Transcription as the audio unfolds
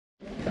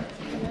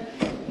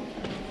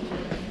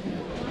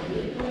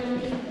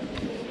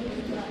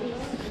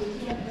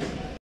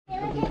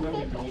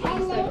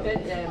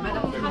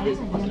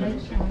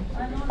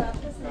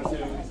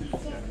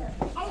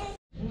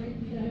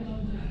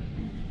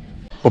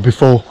But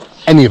before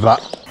any of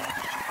that,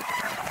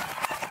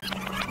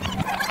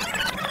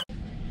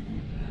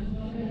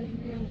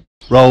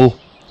 roll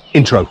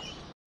intro.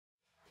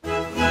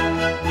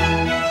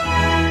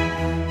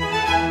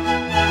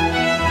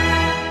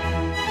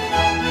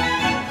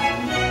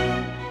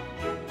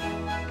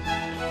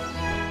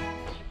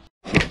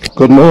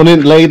 Good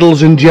morning,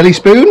 ladles and jelly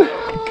spoon.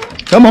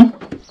 Come on,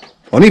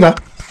 on Eva,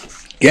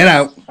 get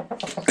out,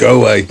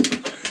 go away.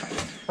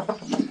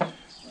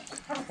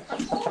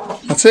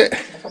 That's it.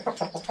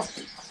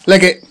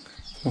 Leg it.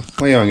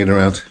 Why are you hanging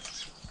around?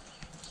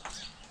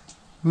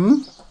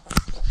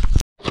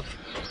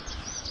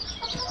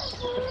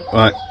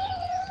 Right,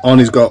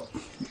 Arnie's got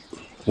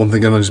one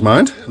thing on his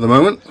mind at the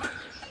moment.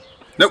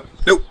 No,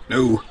 no,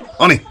 no.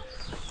 Arnie!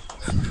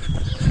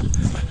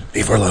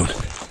 Leave her alone.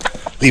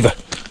 Leave her.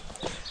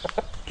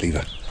 Leave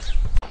her.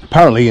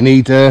 Apparently you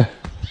need 10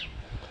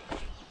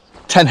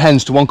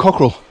 hens to 1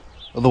 cockerel.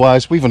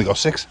 Otherwise, we've only got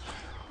 6.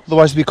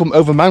 Otherwise they become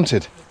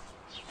over-mounted.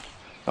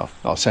 Oh,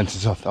 not a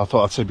sentence I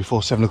thought I'd say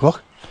before 7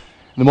 o'clock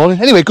in the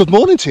morning. Anyway, good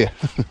morning to you.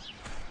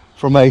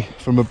 from a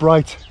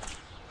bright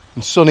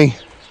and sunny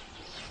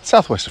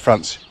southwest of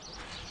France,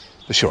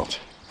 the Charente.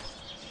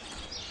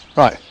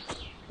 Right,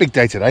 big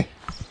day today.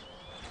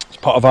 As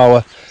part of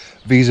our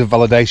visa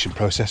validation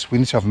process, we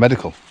need to have a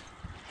medical.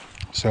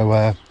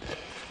 So,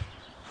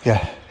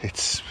 yeah,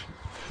 it's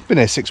been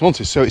here 6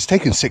 months, so it's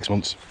taken 6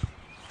 months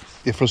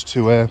for us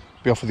to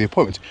be offered the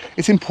appointment.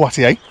 It's in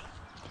Poitiers.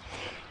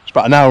 It's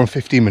about an hour and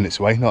 15 minutes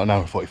away, not an hour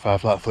and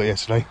 45 like I thought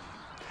yesterday.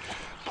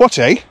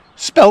 Poitiers,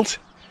 spelt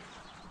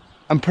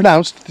and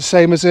pronounced the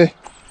same as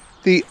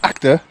the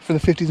actor from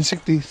the 50s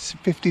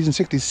and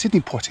 60s,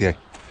 Sidney Poitier.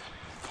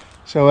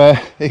 So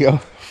there you go,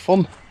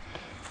 fun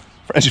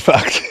French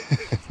fact.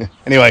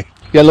 Anyway,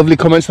 yeah, lovely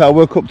comments that I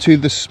woke up to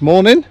this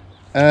morning,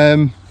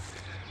 and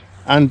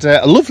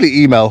a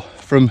lovely email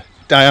from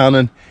Diane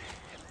and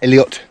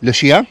Elliot Le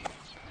Chien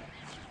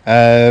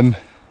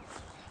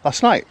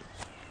last night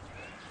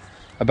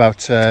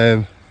about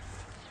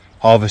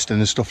harvesting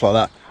and stuff like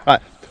that.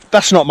 Right,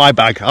 that's not my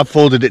bag. I've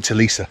forwarded it to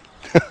Lisa.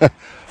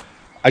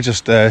 I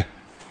just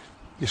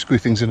you screw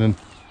things in and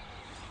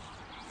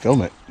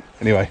film it.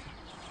 Anyway,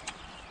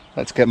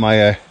 let's get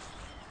my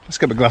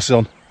glasses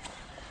on.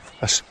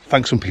 Let's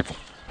thank some people.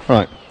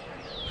 Right.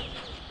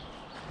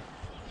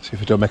 See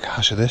if I don't make a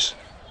hash of this.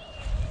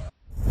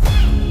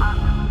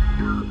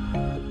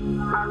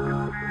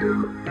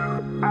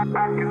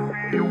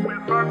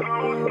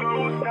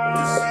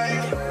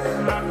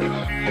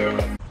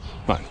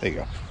 Right, there you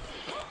go.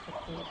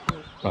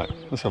 Right,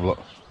 let's have a look.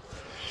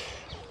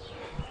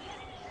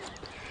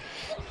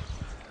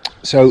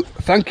 So,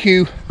 thank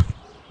you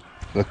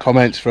for the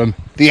comments from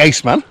the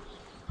Ace Man,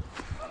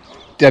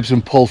 Debs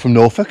and Paul from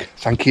Norfolk,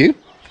 thank you,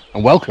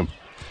 and welcome.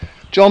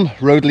 John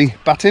Rodley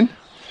Battin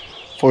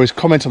for his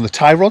comment on the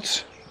tie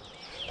rods,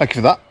 thank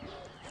you for that.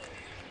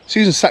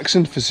 Susan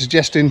Saxon for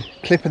suggesting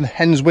clipping the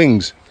hen's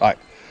wings. Right,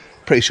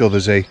 pretty sure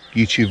there's a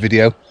YouTube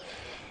video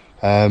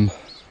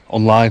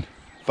online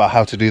about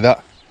how to do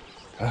that.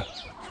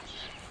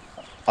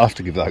 I'll have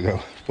to give that a go,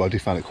 but I do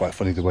find it quite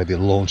funny the way they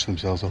launch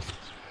themselves off.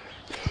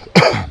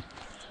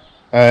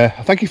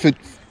 Thank you for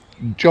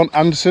John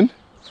Anderson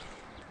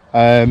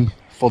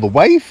for the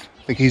wave.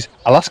 I think he's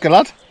Alaska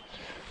lad.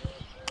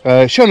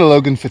 Shona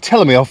Logan for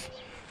telling me off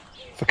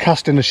for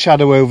casting a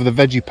shadow over the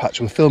veggie patch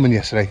we were filming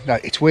yesterday. Now,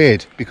 it's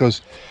weird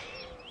because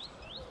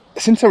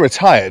since I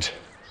retired,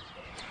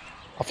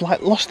 I've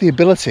like lost the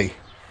ability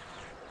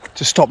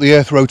to stop the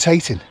earth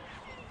rotating.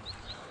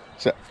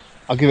 So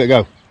I'll give it a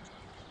go.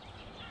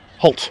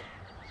 Halt.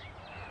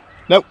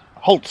 No,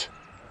 halt.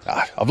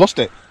 Ah, I've lost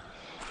it.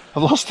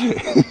 I've lost it.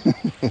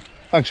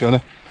 Thanks,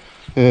 Shona.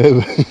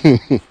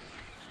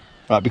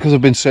 Right, because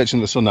I've been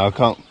searching the sun now, I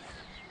can't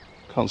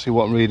see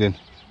what I'm reading.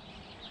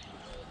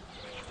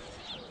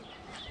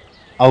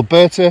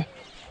 Alberta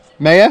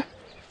Mayer.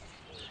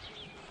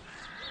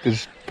 Did I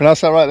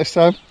pronounce that right this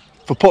time?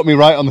 For putting me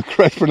right on the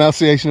correct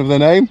pronunciation of their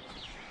name.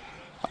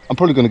 I'm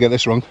probably going to get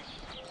this wrong.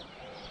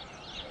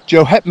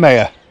 Joe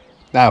Hepmeyer.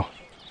 Now,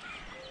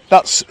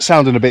 that's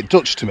sounding a bit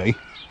Dutch to me.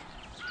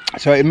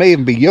 So it may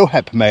even be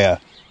Johep Meyer.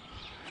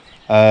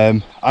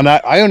 And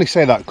I only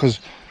say that because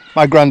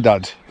my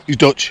granddad, who's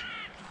Dutch,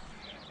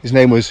 his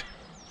name was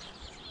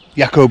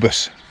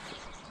Jacobus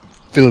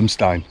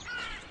Willemstein.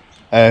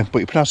 But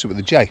you pronounce it with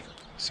a J.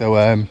 So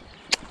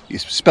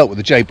it's spelt with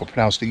a J but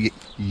pronounced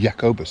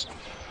Jacobus.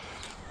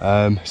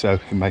 So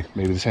it may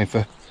be the same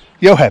for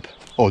Johep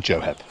or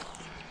Johep.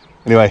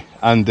 Anyway,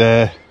 and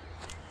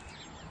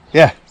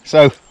yeah,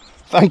 so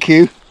thank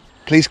you.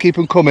 Please keep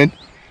them coming.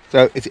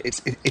 So it's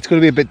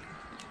going to be a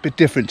bit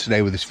different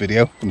today with this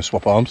video. I'm going to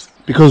swap arms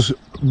because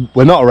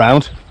we're not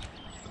around.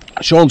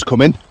 Sean's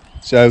coming,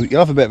 so you'll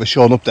have a bit of a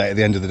Sean update at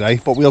the end of the day,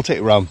 but we'll take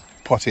it around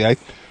Poitiers,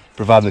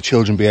 providing the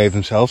children behave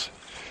themselves,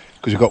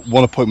 because we've got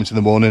one appointment in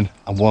the morning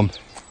and one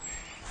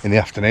in the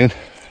afternoon.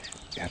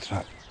 Yeah,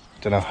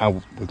 don't know how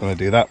we're going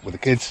to do that with the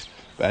kids,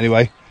 but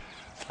anyway,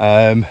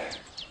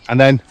 And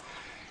then,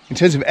 in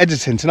terms of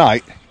editing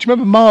tonight, do you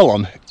remember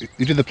Marlon,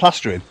 who did the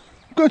plastering?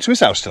 I'm going to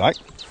his house tonight.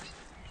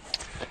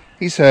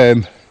 He's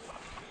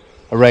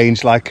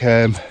arranged like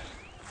a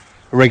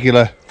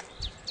regular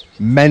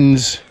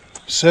men's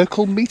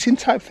circle meeting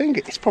type thing.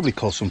 It's probably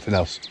called something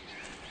else.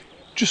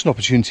 Just an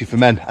opportunity for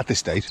men at this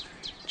stage,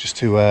 just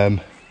to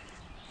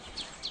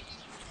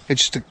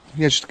just to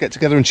get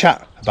together and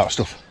chat about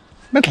stuff,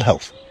 mental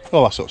health,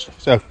 all that sort of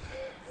stuff.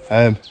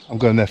 So I'm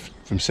going there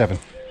from 7,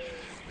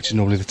 which is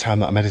normally the time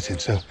that I'm editing.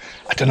 So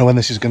I don't know when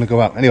this is going to go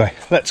out. Anyway,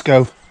 let's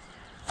go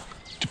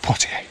to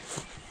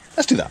Poitiers.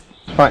 Let's do that.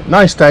 Right,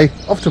 nice day.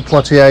 Off to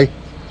Poitiers.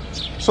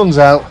 Sun's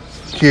out.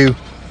 Cue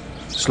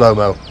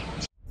slow-mo.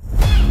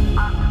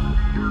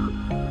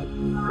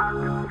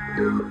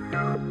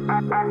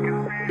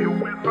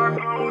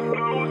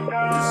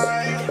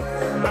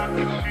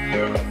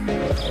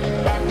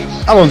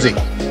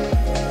 Allons-y.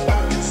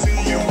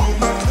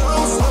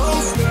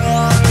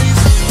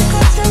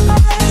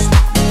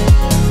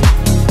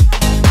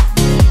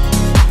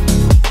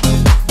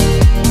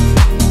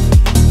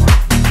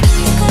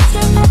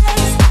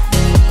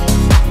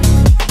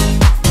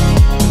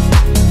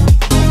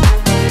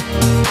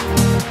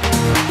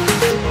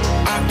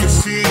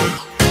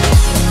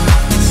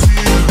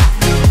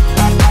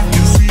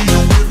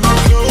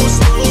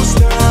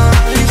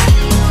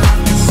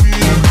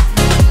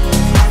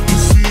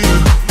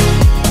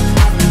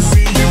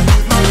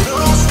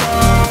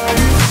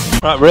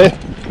 Right, Ray,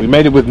 we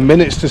made it with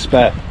minutes to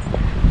spare.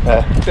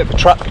 Bit of a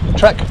trek.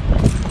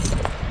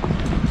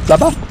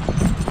 Là-bas.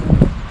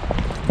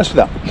 Let's do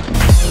that.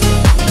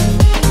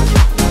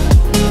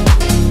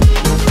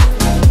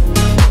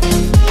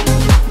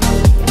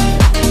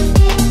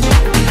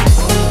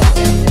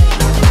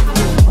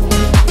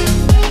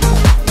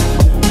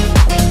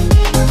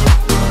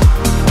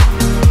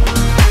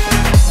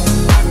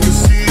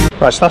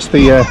 Right, so that's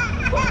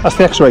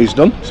the X-rays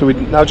done. So we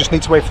now just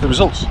need to wait for the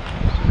results.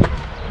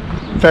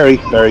 Very,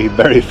 very,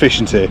 very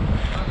efficient here.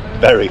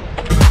 Very.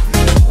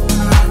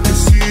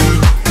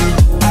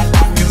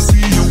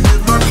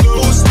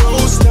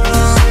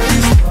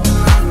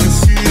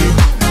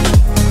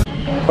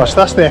 Right, so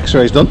that's the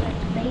X-rays done.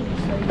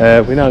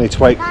 We now need to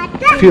wait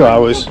a few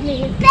hours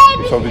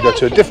before we go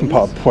to a different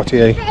part of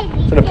Poitiers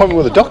for an appointment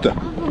with a doctor.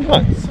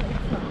 Right.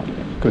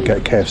 Gonna get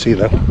a KFC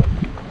though.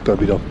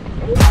 Gotta be done.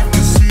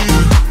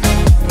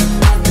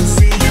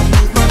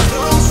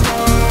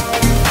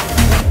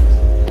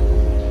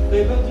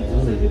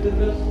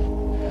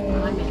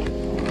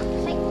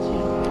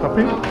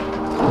 Happy?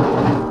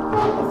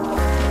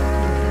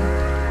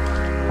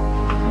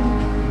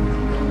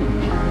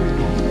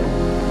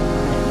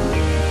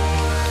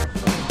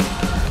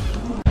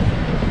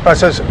 Right,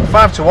 so it's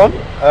 5 to 1.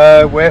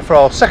 We're here for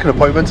our second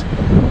appointment.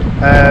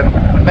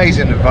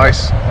 Amazing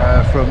advice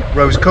from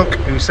Rose Cook,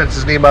 who sent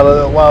us an email a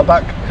little while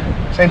back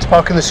saying to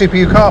park in the Super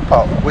U car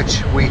park,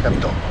 which we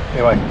have done.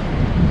 Anyway,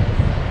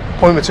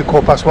 appointment's at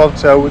 1:15,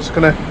 so we're just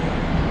going to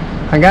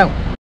hang out.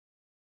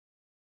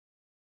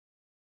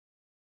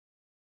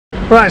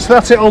 Right, so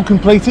that's it all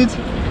completed.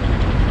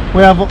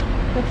 We have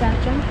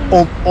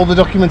all the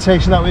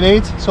documentation that we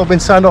need. It's all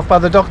been signed off by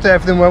the doctor,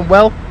 everything went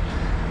well.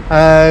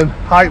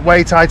 Height,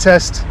 weight, eye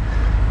test,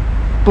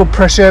 blood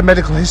pressure,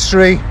 medical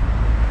history,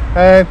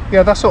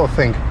 yeah, that sort of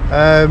thing.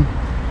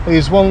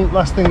 There's one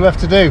last thing left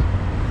to do.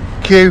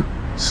 Cue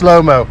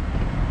slow-mo.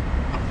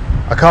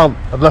 I can't,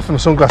 I've left my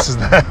sunglasses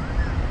there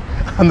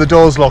and the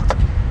door's locked.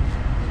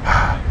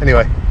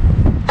 Anyway,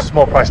 it's a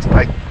small price to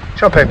pay.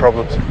 Champagne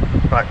problems.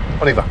 Right,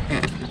 on y va.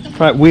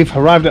 Right, we've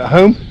arrived at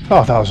home.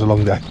 Oh, that was a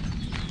long day.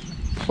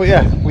 But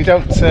yeah, we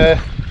don't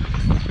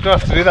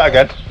have to do that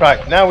again.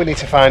 Right, now we need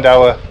to find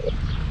our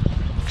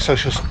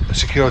social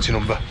security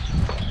number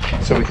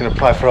so we can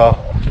apply for our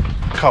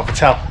carte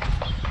vitale.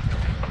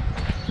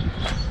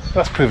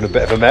 That's proven a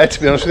bit of a mare, to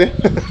be honest with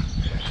you.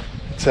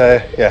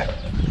 But yeah,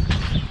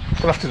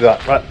 we'll have to do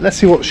that. Right, let's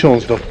see what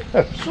Sean's done.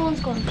 Oh. Sean's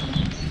gone.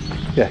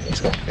 Yeah,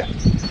 he's gone. Yeah,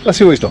 let's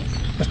see what he's done.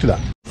 Let's do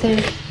that.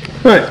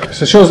 Right,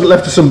 so Sean's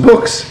left us some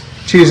books.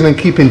 Choosing and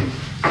keeping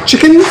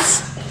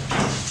chickens.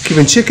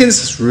 Keeping chickens,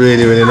 that's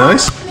really, really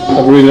nice.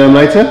 I'll read them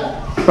later.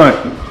 Right,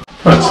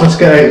 so let's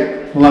get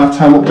a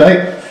lifetime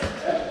update.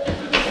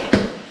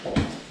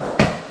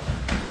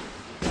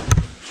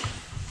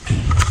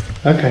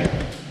 Okay.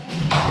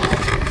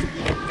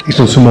 He's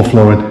done some more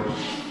flooring.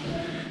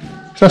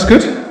 So that's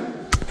good.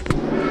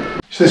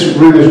 So this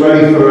room is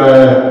ready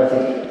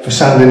for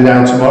sanding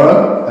down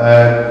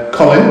tomorrow.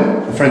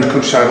 Colin from Friends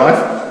Countryside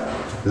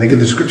Life, link in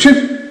the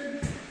description.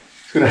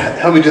 He's going to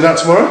help me do that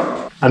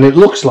tomorrow. And it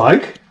looks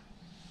like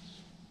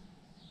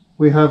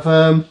we have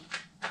an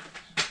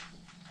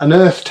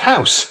earthed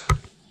house.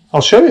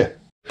 I'll show you.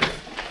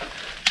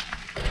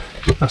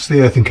 That's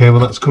the earthing cable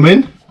that's come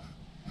in.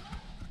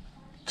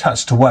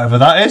 Attached to whatever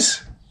that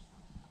is.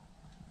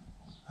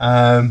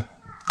 And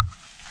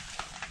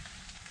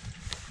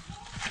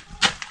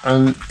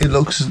it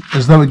looks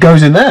as though it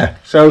goes in there.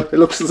 So it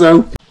looks as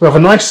though we have a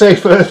nice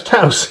safe earthed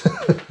house.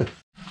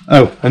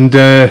 Oh, and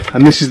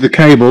this is the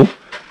cable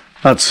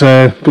that's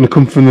going to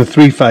come from the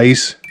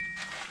 3-phase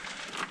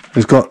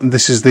It's got,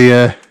 this is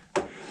the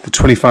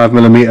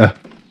 25mm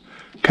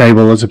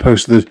cable as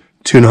opposed to the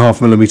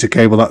 2.5mm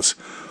cable that's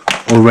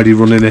already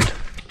running in.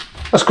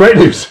 That's great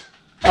news.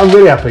 I'm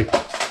really happy.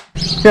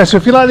 Yeah, so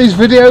if you like these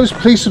videos,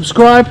 please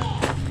subscribe.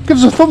 Give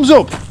us a thumbs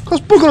up.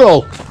 Cause bugger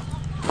all.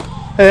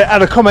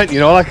 And a comment, you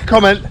know, like a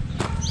comment.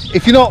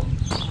 If you're not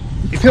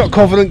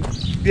confident,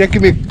 yeah,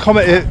 give me a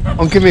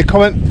comment. Give me a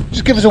comment.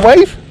 Just give us a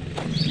wave.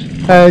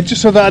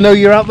 Just so that I know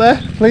you're out there,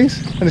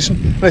 please. And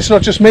it's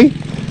not just me.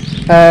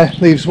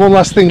 Leaves one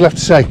last thing left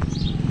to say.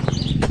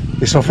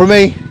 It's not from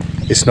me.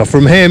 It's not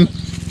from him.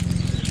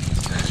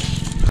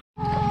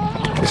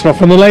 It's not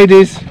from the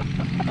ladies.